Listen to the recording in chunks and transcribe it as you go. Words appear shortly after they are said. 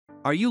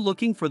Are you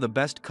looking for the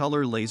best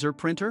color laser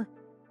printer?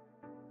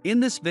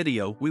 In this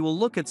video, we will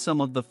look at some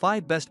of the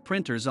 5 best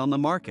printers on the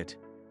market.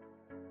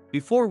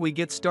 Before we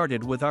get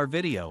started with our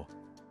video,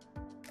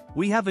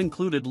 we have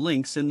included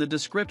links in the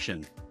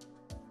description.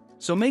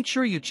 So make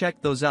sure you check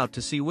those out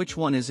to see which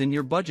one is in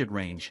your budget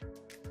range.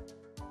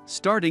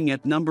 Starting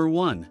at number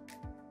 1.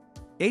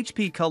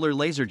 HP Color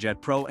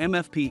LaserJet Pro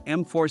MFP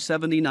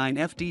M479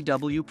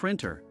 FDW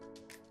Printer.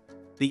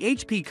 The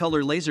HP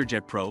Color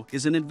LaserJet Pro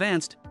is an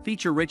advanced,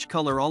 feature-rich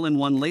color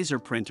all-in-one laser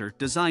printer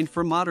designed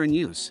for modern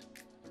use.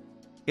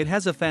 It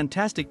has a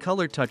fantastic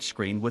color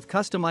touchscreen with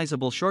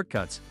customizable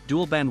shortcuts,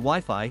 dual-band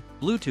Wi-Fi,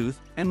 Bluetooth,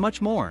 and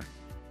much more.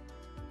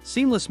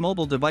 Seamless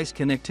mobile device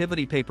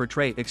connectivity, paper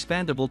tray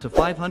expandable to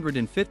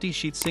 550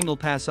 sheet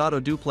single-pass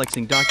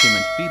auto-duplexing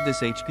document feed.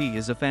 This HP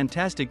is a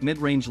fantastic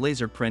mid-range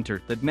laser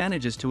printer that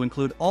manages to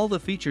include all the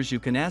features you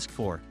can ask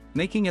for,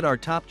 making it our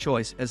top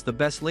choice as the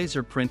best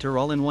laser printer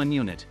all-in-one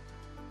unit.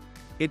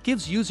 It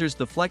gives users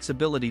the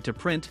flexibility to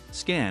print,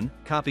 scan,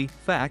 copy,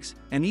 fax,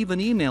 and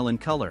even email in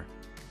color.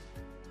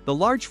 The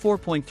large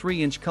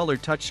 4.3-inch color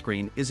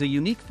touchscreen is a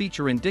unique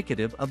feature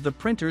indicative of the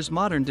printer's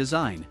modern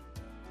design.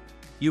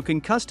 You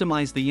can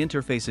customize the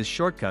interface's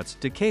shortcuts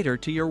to cater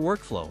to your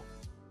workflow.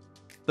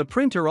 The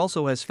printer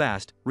also has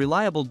fast,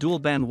 reliable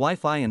dual-band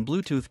Wi-Fi and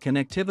Bluetooth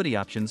connectivity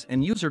options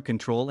and user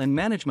control and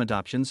management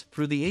options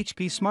through the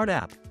HP Smart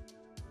app.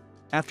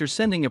 After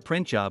sending a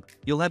print job,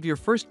 you'll have your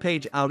first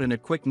page out in a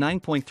quick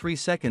 9.3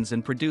 seconds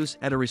and produce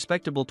at a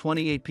respectable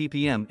 28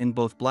 ppm in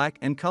both black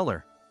and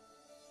color.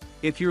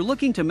 If you're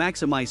looking to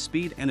maximize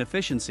speed and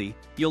efficiency,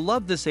 you'll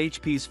love this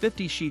HP's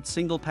 50-sheet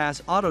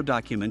single-pass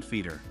auto-document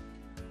feeder.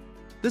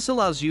 This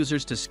allows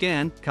users to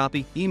scan,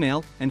 copy,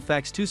 email, and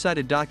fax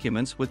two-sided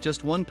documents with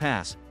just one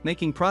pass,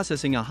 making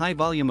processing a high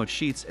volume of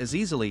sheets as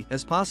easily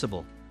as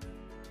possible.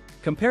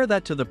 Compare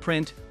that to the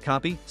print,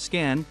 copy,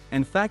 scan,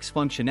 and fax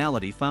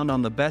functionality found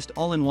on the best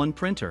all-in-one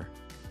printer.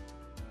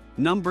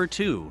 Number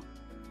 2.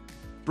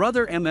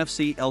 Brother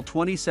MFC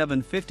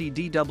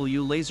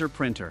L2300-series Laser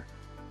Printer.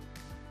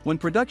 When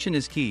production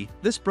is key,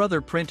 this Brother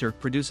printer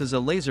produces a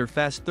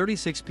laser-fast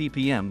 36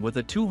 ppm with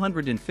a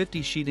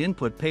 250-sheet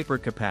input paper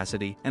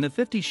capacity and a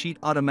 50-sheet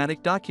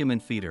automatic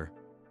document feeder.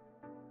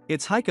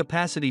 Its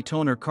high-capacity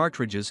toner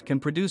cartridges can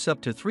produce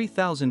up to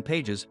 3,000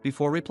 pages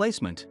before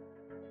replacement.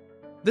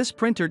 This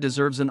printer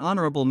deserves an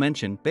honorable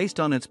mention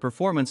based on its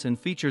performance and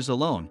features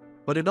alone,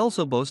 but it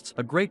also boasts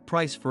a great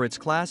price for its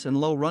class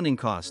and low running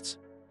costs.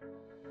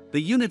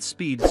 The unit's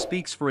speed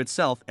speaks for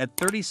itself at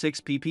 36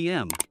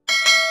 ppm.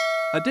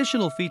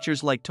 Additional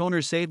features like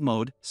toner save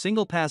mode,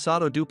 single-pass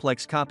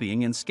auto-duplex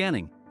copying and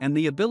scanning, and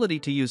the ability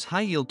to use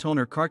high-yield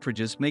toner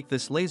cartridges make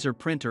this laser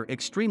printer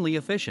extremely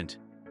efficient.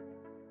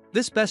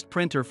 This best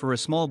printer for a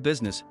small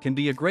business can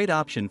be a great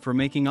option for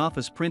making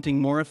office printing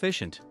more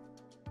efficient.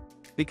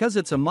 Because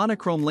it's a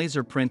monochrome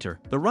laser printer,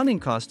 the running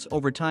costs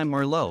over time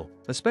are low,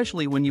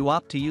 especially when you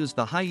opt to use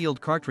the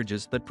high-yield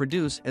cartridges that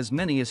produce as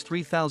many as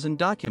 3,000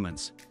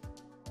 documents.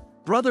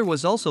 Brother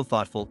was also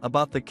thoughtful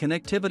about the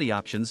connectivity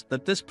options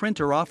that this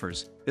printer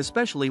offers,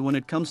 especially when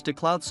it comes to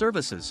cloud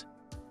services.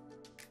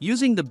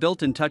 Using the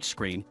built-in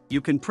touchscreen, you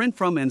can print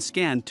from and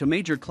scan to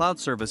major cloud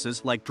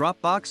services like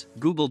Dropbox,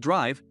 Google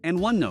Drive, and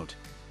OneNote.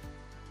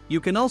 You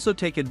can also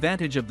take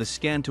advantage of the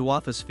Scan to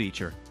Office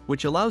feature,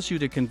 which allows you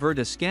to convert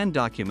a scanned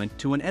document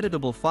to an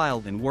editable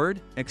file in Word,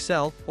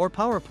 Excel, or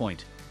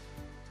PowerPoint.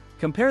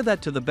 Compare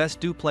that to the best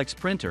duplex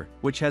printer,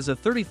 which has a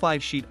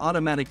 35-sheet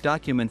automatic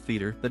document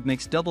feeder that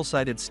makes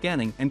double-sided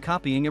scanning and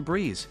copying a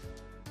breeze.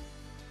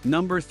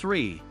 Number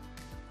 3.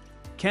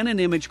 Canon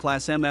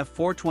ImageClass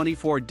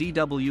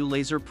MF424DW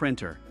Laser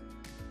Printer.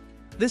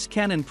 This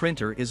Canon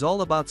printer is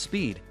all about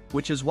speed,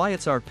 which is why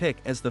it's our pick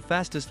as the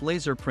fastest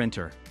laser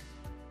printer.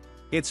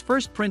 Its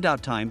first printout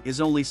time is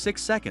only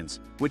 6 seconds,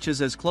 which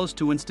is as close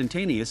to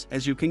instantaneous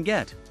as you can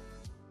get.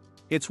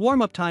 Its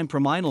warm-up time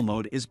from idle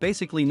mode is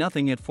basically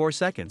nothing at 4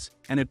 seconds,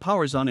 and it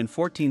powers on in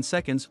 14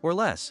 seconds or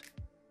less.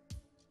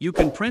 You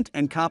can print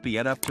and copy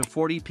at up to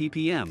 40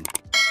 ppm.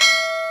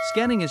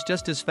 Scanning is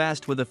just as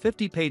fast with a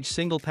 50-page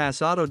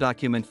single-pass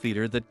auto-document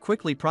feeder that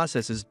quickly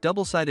processes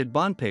double-sided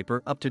bond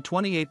paper up to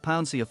 28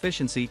 pounds. The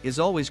efficiency is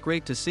always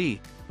great to see,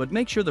 but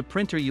make sure the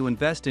printer you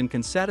invest in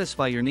can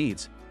satisfy your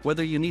needs,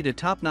 whether you need a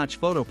top-notch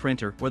photo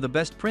printer or the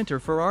best printer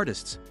for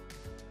artists.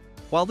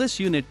 While this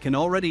unit can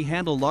already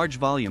handle large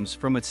volumes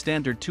from its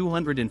standard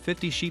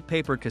 250-sheet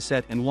paper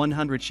cassette and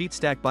 100-sheet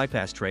stack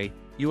bypass tray,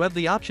 you have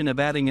the option of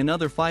adding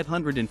another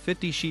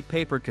 550-sheet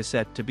paper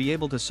cassette to be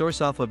able to source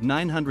off of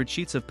 900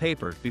 sheets of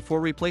paper before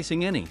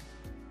replacing any.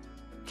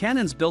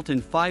 Canon's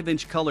built-in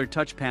 5-inch color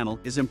touch panel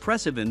is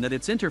impressive in that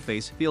its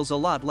interface feels a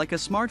lot like a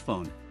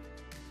smartphone.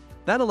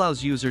 That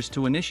allows users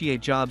to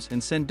initiate jobs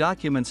and send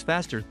documents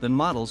faster than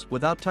models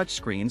without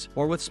touchscreens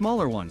or with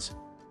smaller ones.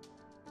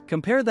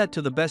 Compare that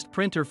to the best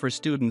printer for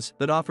students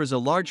that offers a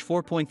large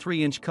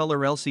 4.3-inch color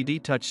LCD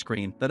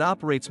touchscreen that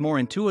operates more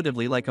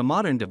intuitively like a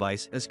modern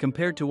device as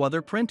compared to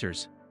other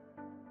printers.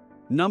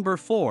 Number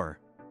 4.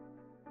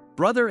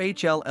 Brother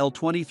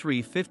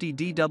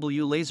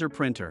L2300-series Laser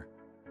Printer.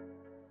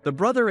 The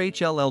Brother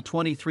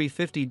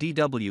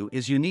L2300-series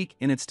is unique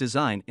in its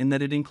design in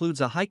that it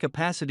includes a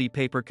high-capacity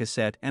paper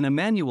cassette and a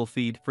manual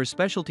feed for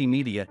specialty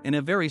media in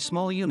a very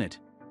small unit.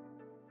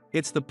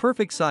 It's the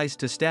perfect size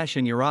to stash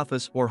in your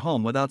office or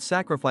home without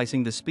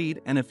sacrificing the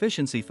speed and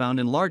efficiency found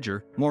in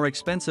larger, more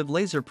expensive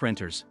laser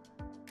printers.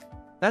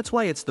 That's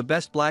why it's the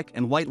best black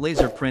and white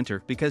laser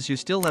printer, because you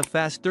still have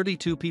fast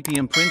 32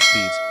 ppm print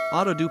speeds,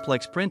 auto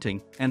duplex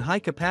printing, and high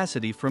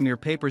capacity from your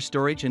paper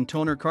storage and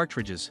toner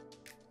cartridges.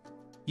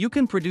 You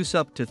can produce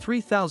up to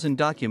 3,000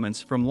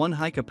 documents from one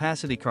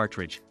high-capacity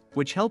cartridge,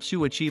 which helps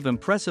you achieve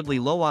impressively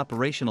low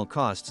operational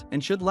costs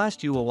and should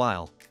last you a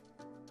while.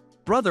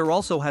 Brother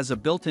also has a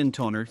built-in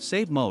toner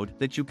save mode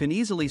that you can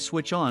easily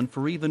switch on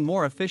for even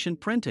more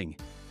efficient printing.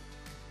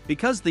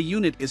 Because the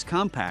unit is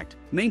compact,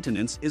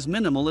 maintenance is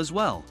minimal as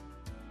well.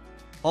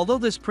 Although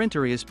this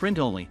printer is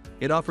print-only,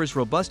 it offers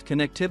robust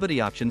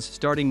connectivity options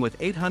starting with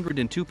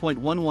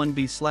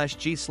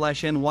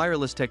 802.11b/g/n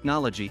wireless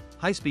technology,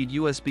 high-speed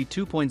USB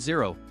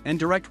 2.0, and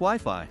direct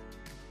Wi-Fi.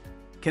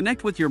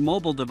 Connect with your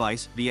mobile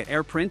device via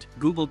AirPrint,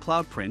 Google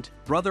Cloud Print,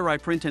 Brother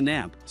iPrint and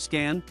AMP,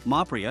 Scan,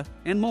 Mopria,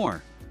 and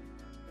more.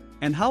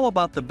 And how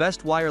about the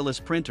best wireless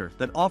printer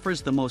that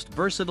offers the most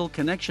versatile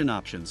connection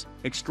options,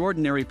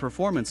 extraordinary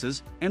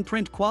performances, and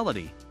print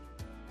quality?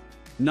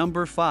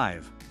 Number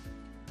 5.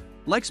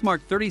 Lexmark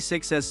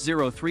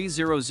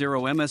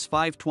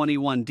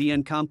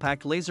 36S0300MS521DN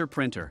Compact Laser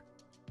Printer.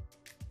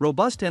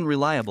 Robust and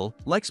reliable,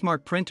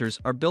 Lexmark printers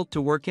are built to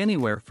work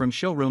anywhere from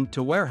showroom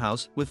to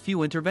warehouse with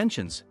few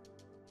interventions.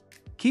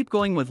 Keep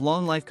going with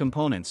long-life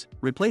components.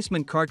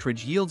 Replacement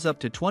cartridge yields up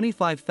to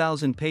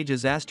 25,000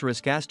 pages **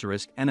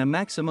 and a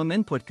maximum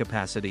input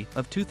capacity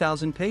of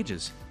 2,000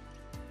 pages.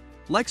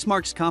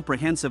 Lexmark's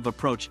comprehensive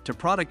approach to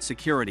product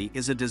security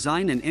is a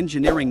design and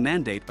engineering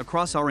mandate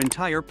across our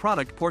entire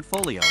product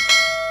portfolio.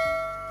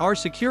 Our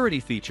security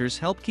features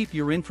help keep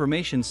your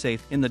information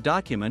safe in the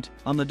document,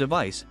 on the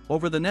device,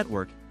 over the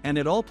network, and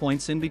at all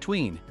points in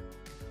between.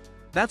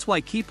 That's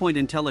why Keypoint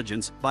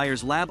Intelligence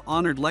Buyers Lab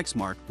honored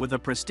Lexmark with a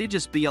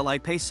prestigious BLI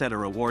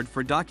Pacesetter Award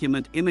for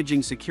document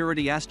imaging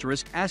security *****.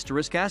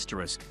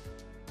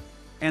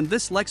 And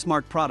this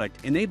Lexmark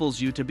product enables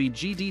you to be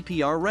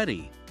GDPR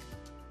ready.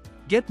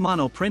 Get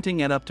mono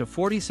printing at up to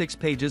 46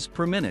 pages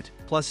per minute,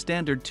 plus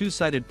standard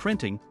two-sided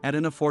printing at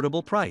an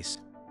affordable price.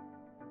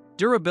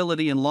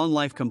 Durability and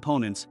long-life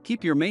components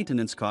keep your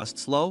maintenance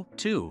costs low,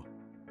 too.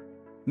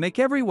 Make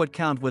every watt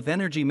count with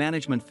energy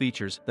management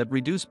features that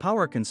reduce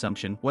power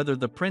consumption whether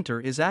the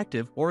printer is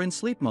active or in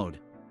sleep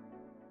mode.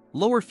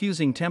 Lower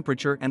fusing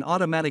temperature and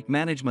automatic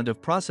management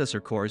of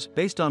processor cores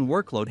based on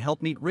workload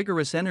help meet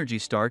rigorous Energy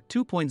Star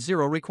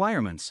 2.0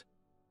 requirements.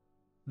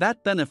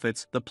 That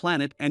benefits the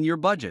planet and your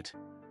budget.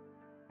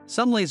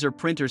 Some laser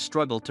printers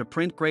struggle to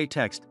print gray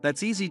text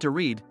that's easy to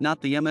read,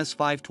 not the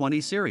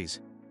MS520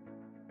 series.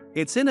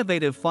 Its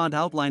innovative font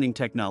outlining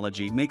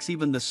technology makes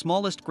even the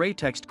smallest gray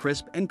text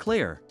crisp and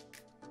clear.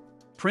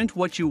 Print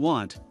what you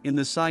want, in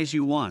the size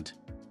you want.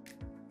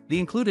 The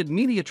included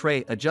media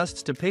tray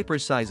adjusts to paper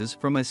sizes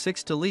from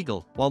A6 to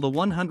legal, while the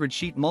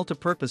 100-sheet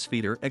multipurpose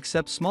feeder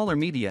accepts smaller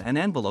media and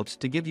envelopes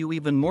to give you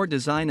even more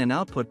design and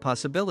output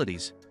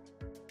possibilities.